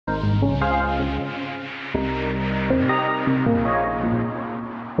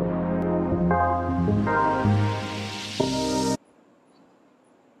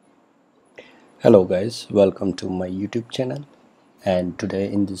Hello guys, welcome to my YouTube channel, and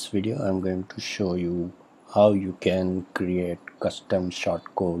today in this video I'm going to show you how you can create custom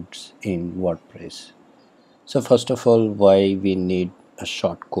shortcodes in WordPress. So first of all, why we need a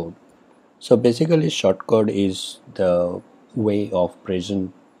shortcode? So basically shortcode is the way of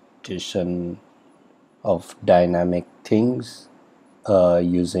presentation of dynamic things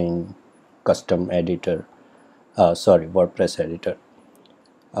using custom editor, WordPress editor.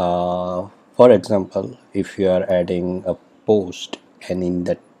 For example, if you are adding a post and in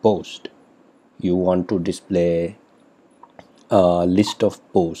that post you want to display a list of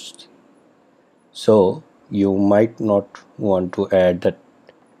posts, so you might not want to add that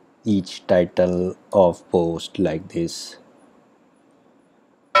each title of post like this,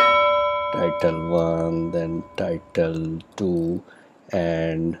 title 1 then title 2,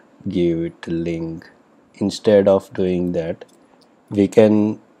 and give it a link. Instead of doing that, we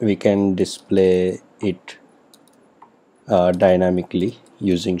can display it dynamically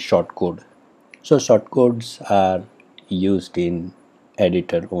using shortcode. So shortcodes are used in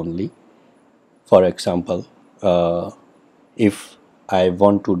editor only. For example, if I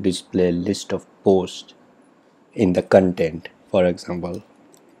want to display list of posts in the content, for example,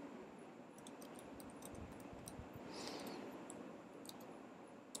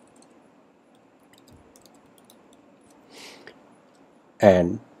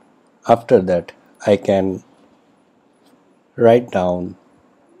 and after that I can write down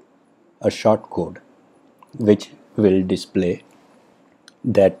a shortcode which will display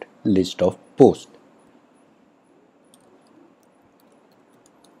that list of posts.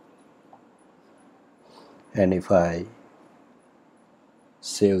 And if I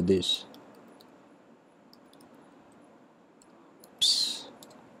save this,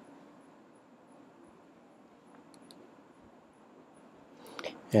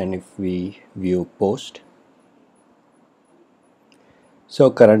 and if we view post,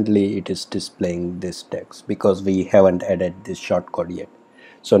 so currently it is displaying this text because we haven't added this shortcode yet.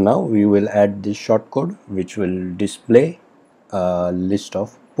 So now we will add this shortcode which will display a list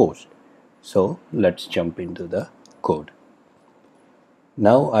of posts. So let's jump into the code.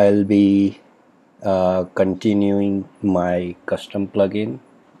 Now I'll be continuing my custom plugin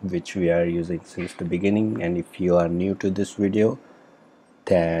which we are using since the beginning, and if you are new to this video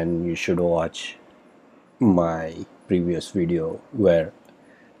then you should watch my previous video where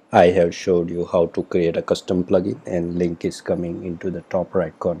I have showed you how to create a custom plugin, and link is coming into the top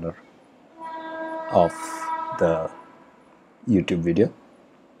right corner of the YouTube video.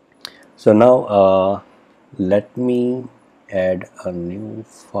 So now let me add a new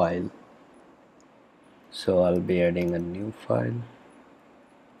file. So I'll be adding a new file.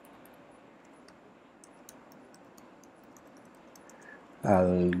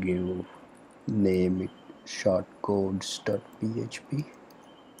 I'll give name it shortcodes.php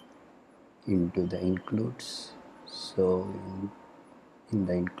into the includes. So in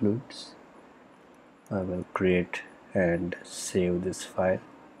the includes I will create and save this file.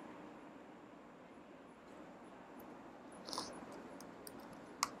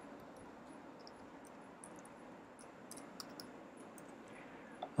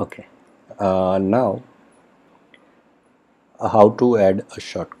 Okay, now how to add a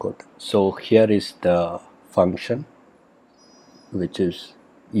shortcode. So here is the function which is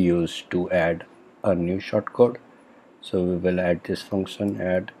used to add a new shortcode. So we will add this function,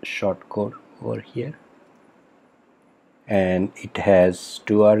 add shortcode, over here, and it has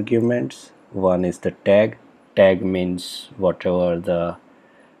two arguments. One is the tag means whatever the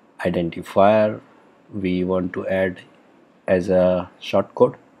identifier we want to add as a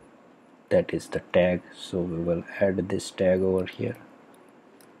shortcode, that is the tag. So we will add this tag over here.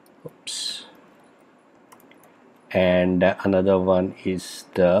 Oops. And another one is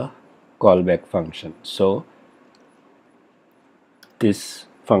the callback function. So this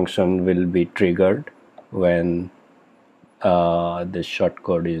function will be triggered when the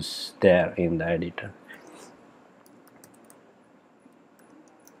shortcode is there in the editor.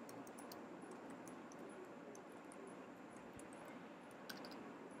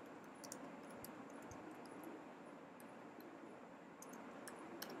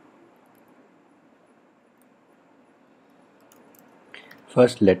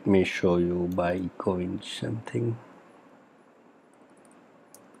 First let me show you by echoing something.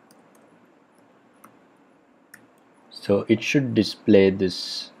 So it should display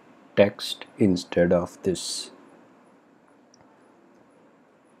this text instead of this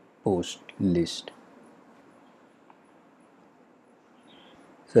post list.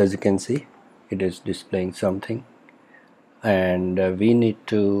 So as you can see, it is displaying something, and we need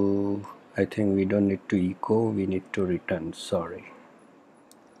to I think we don't need to echo, we need to return. Sorry,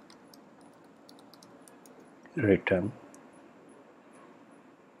 return.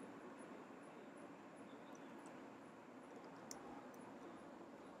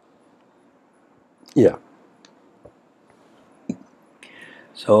 Yeah,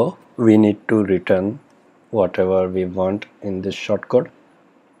 so we need to return whatever we want in this shortcode,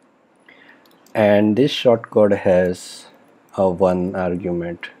 and this shortcode has a one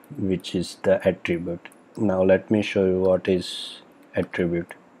argument, which is the attribute. Now let me show you what is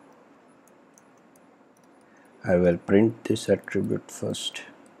attribute. I will print this attribute first.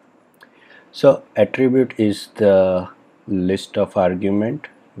 So attribute is the list of argument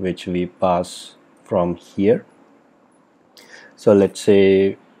which we pass from here. So let's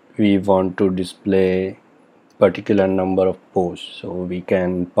say we want to display particular number of posts, so we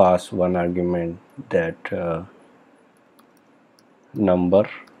can pass one argument that number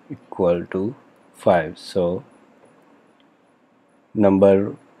equal to 5. So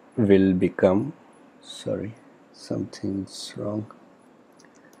number will become, sorry, something's wrong.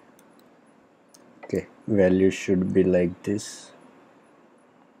 Okay, value should be like this.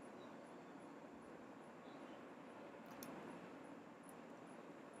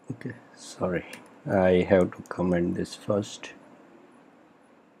 Okay, sorry, I have to comment this first,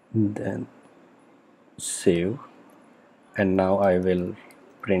 then save, and now I will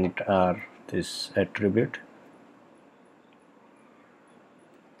print R this attribute.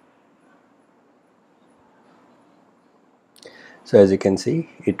 So as you can see,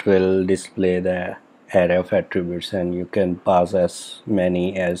 it will display the array of attributes, and you can pass as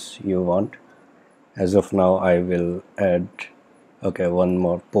many as you want. As of now, I will add one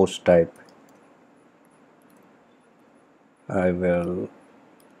more post type. I will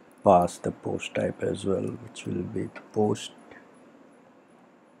pass the post type as well, which will be post.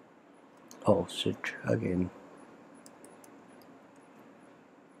 Oh shit, again.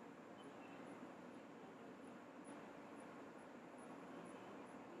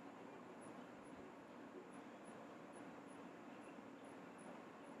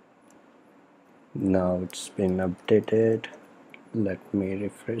 Now it's been updated. Let me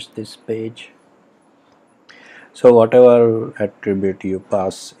refresh this page. So whatever attribute you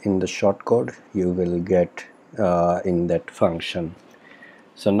pass in the shortcode, you will get in that function.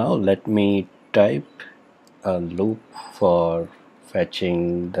 So now let me type a loop for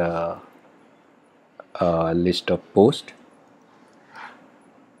fetching the list of posts.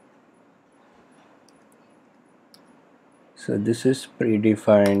 So this is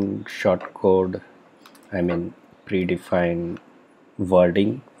predefined shortcode, I mean predefined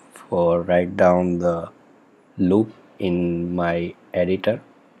wording for write down the loop in my editor.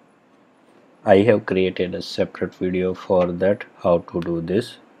 I have created a separate video for that, how to do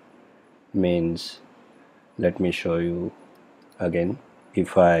this. Means, let me show you again.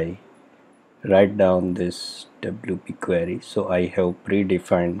 If I write down this WP query, so I have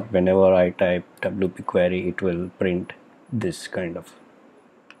predefined, whenever I type WP query, it will print this kind of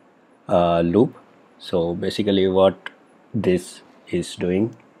loop. So basically what this is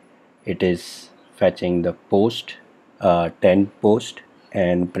doing, it is fetching the post, 10 post,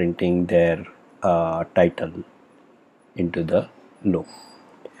 and printing their title into the loop.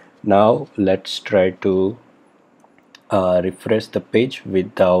 Now let's try to refresh the page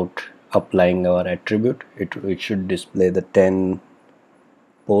without applying our attribute. It should display the 10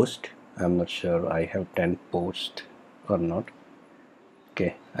 post. I'm not sure I have 10 post or not.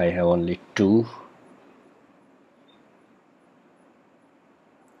 Okay, I have only 2.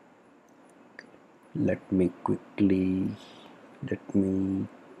 Let me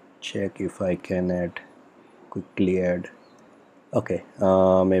check if I can quickly add. Okay,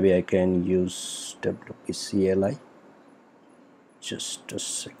 maybe I can use WP CLI. Just a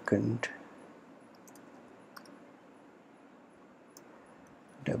second.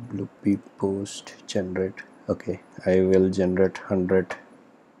 WP post generate. Okay, I will generate 100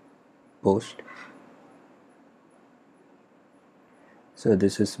 post. So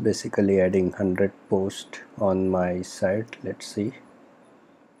this is basically adding 100 post on my site. Let's see.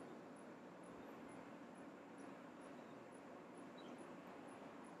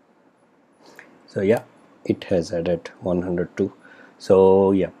 So yeah, it has added 102.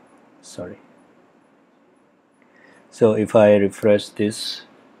 So yeah, sorry. So if I refresh this,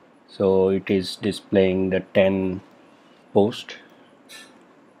 so it is displaying the 10 post,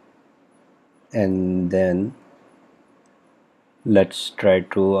 and then let's try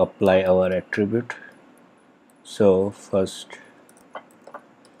to apply our attribute. So first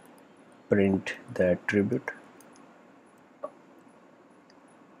print the attribute.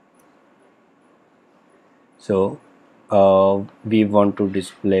 So we want to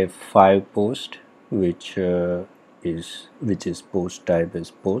display 5 posts, which is post type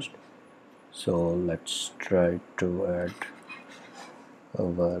is post. So let's try to add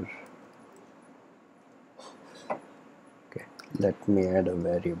our, okay, let me add a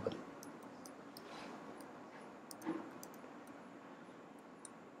variable.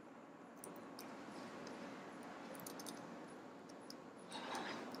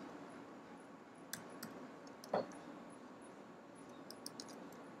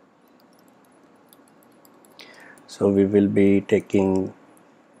 So we will be taking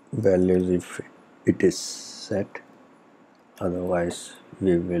values if it is set, otherwise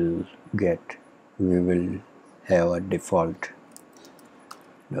we will have a default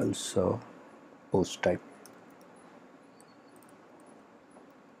also post type.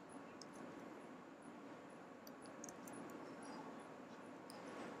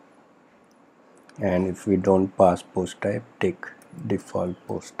 And if we don't pass post type, take default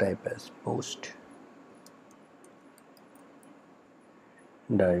post type as post,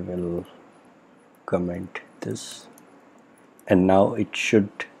 and I will comment this, and now it should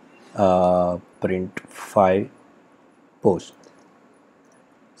print 5 posts.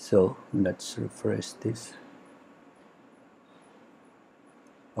 So let's refresh this.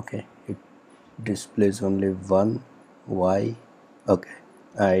 Okay, it displays only one. Why? Okay,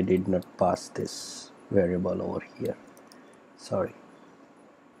 I did not pass this variable over here, sorry.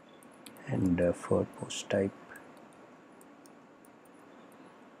 And for post type,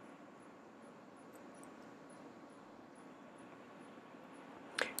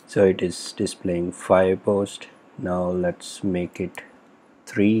 so it is displaying 5 posts. Now let's make it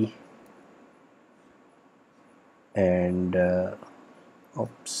 3, and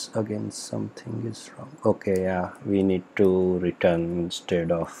oops, again something is wrong. Okay, yeah, we need to return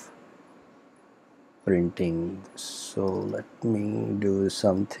instead of printing. So let me do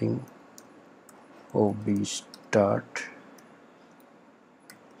something. Ob start,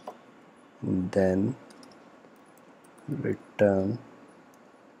 then return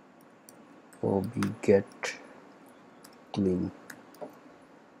ob get clean.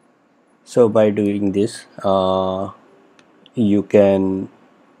 So by doing this, you can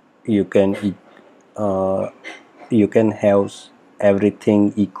have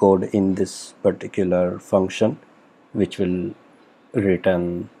everything echoed in this particular function, which will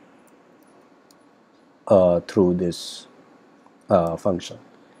return through this function.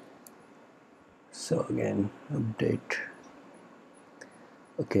 So again, update.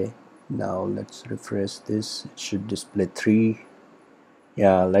 Okay, now let's refresh this. It should display 3.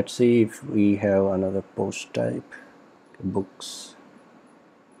 Yeah, let's see if we have another post type. Books,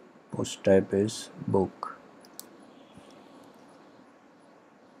 post type is book.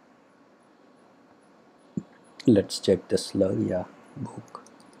 Let's check the slug. Yeah, book.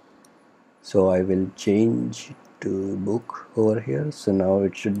 So I will change to book over here. So now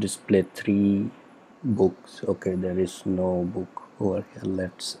it should display 3 books. Okay, there is no book over here.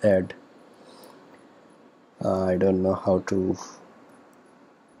 Let's add, I don't know how to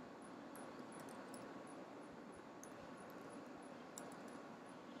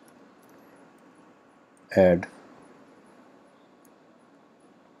add.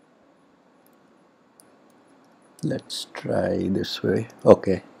 Let's try this way.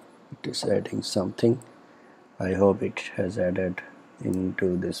 Okay, it is adding something. I hope it has added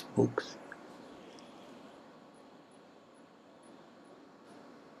into this books.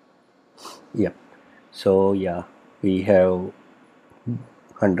 Yep. So yeah, we have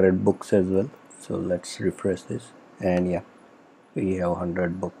 100 books as well. So let's refresh this, and yeah, we have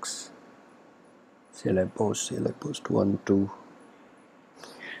 100 books. Select post 1 2.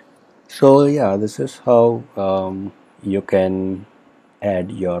 So yeah, this is how you can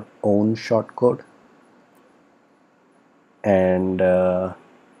add your own shortcode. And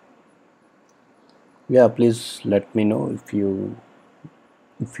yeah, please let me know if you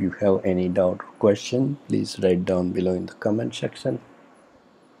have any doubt or question. Please write down below in the comment section,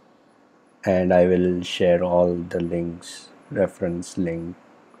 and I will share all the links, reference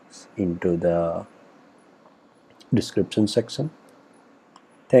links, into the description section.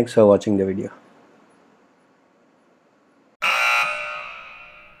 Thanks for watching the video.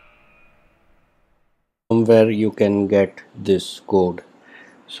 Where you can get this code.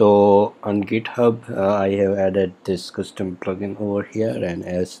 So on GitHub, I have added this custom plugin over here, and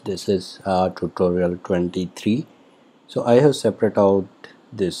as this is tutorial 23, so I have separate out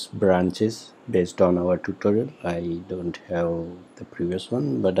these branches based on our tutorial. I don't have the previous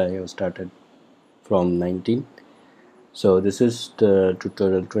one, but I have started from 19. So this is the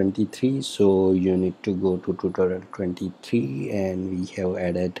tutorial 23, so you need to go to tutorial 23 and we have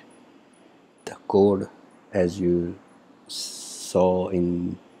added the code as you saw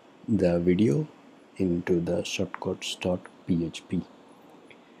in the video into the shortcodes.php.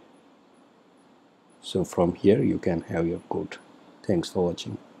 So from here you can have your code. Thanks for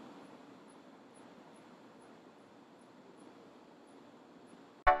watching.